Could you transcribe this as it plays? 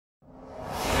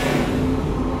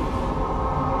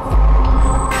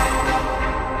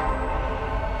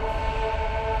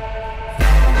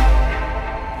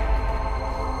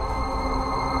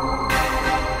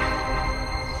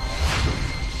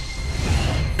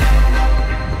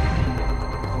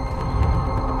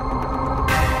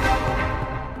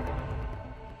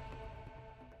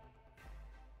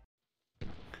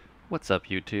What's up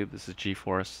YouTube? This is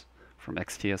G-Force from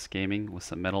XTS Gaming with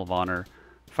some Medal of Honor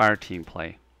Fireteam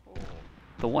play.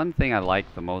 The one thing I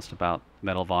like the most about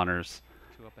Medal of Honor's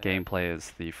gameplay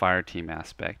is the Fireteam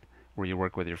aspect, where you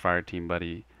work with your Fireteam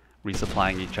buddy,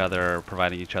 resupplying each other,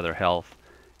 providing each other health,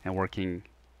 and working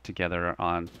together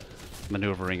on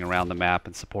maneuvering around the map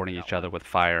and supporting each other with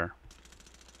fire.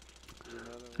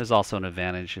 There's also an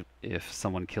advantage if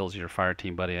someone kills your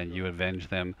Fireteam buddy and you avenge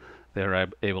them, they're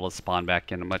able to spawn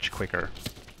back in much quicker.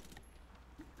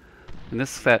 In this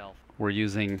set,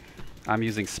 I'm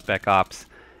using Spec Ops,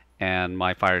 and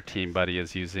my Fireteam buddy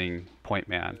is using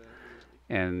Pointman.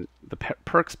 And the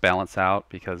perks balance out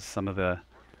because some of the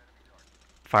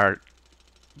fire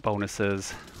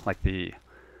bonuses, like the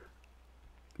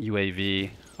UAV,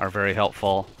 are very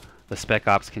helpful. The Spec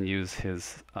Ops can use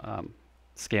his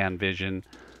scan vision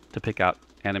to pick out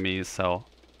enemies, so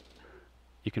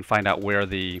you can find out where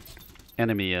the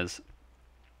enemy is.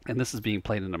 And this is being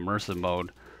played in immersive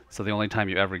mode, so the only time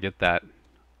you ever get that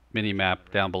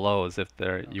mini-map down below is if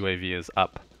their UAV is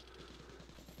up.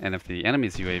 And if the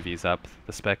enemy's UAV is up,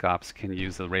 the Spec Ops can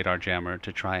use the radar jammer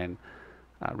to try and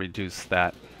reduce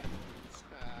that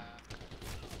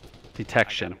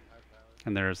detection.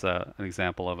 And there's an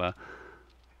example of a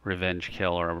revenge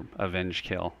kill or avenge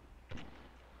kill.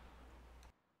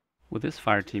 With this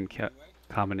Fireteam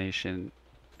combination,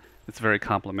 it's very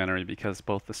complementary because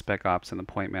both the Spec Ops and the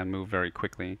Pointman move very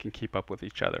quickly and can keep up with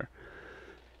each other.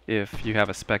 If you have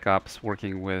a Spec Ops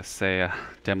working with, say, a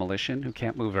Demolition who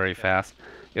can't move very fast,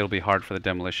 it'll be hard for the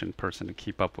Demolition person to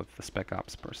keep up with the Spec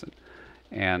Ops person,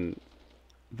 and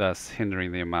thus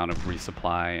hindering the amount of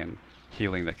resupply and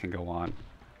healing that can go on.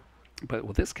 But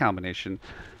with this combination,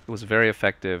 it was very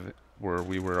effective, where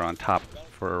we were on top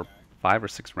for 5 or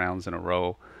 6 rounds in a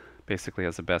row, basically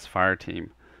as the best fire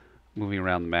team, moving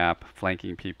around the map,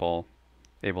 flanking people,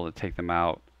 able to take them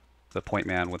out. The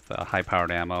Pointman with the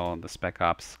high-powered ammo, and the Spec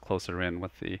Ops closer in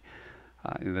with the,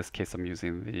 in this case I'm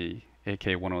using the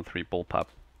AK-103 Bullpup.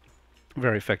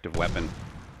 Very effective weapon.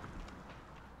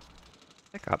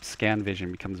 Spec Ops scan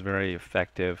vision becomes very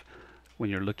effective when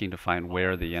you're looking to find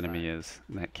where the enemy is.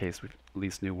 In that case, we at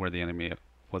least knew where the enemy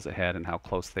was ahead and how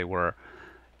close they were.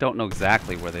 Don't know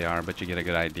exactly where they are, but you get a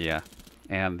good idea.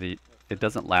 And it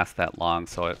doesn't last that long,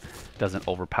 so it doesn't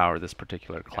overpower this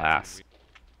particular class.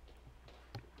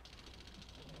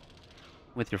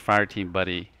 With your Fireteam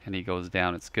buddy and he goes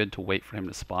down, it's good to wait for him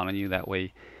to spawn on you. That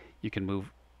way you can move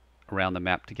around the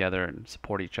map together and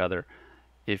support each other.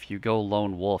 If you go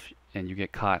lone wolf and you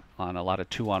get caught on a lot of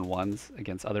 2-on-1s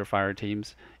against other fire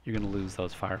teams, you're going to lose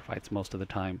those firefights most of the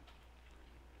time.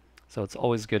 So it's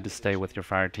always good to stay with your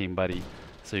Fireteam buddy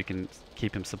so you can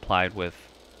keep him supplied with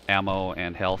ammo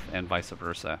and health, and vice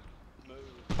versa.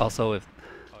 Also, if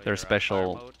their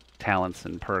special talents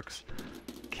and perks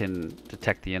can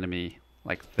detect the enemy,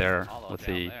 like there with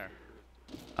the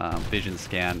vision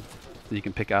scan, you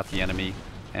can pick out the enemy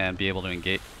and be able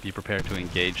to be prepared to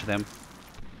engage them.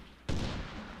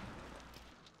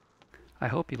 I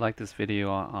hope you liked this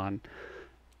video on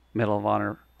Medal of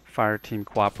Honor Fireteam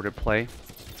cooperative play.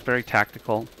 It's very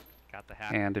tactical,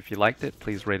 and if you liked it,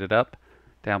 please rate it up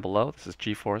down below. This is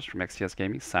G-Force from XTS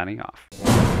Gaming signing off.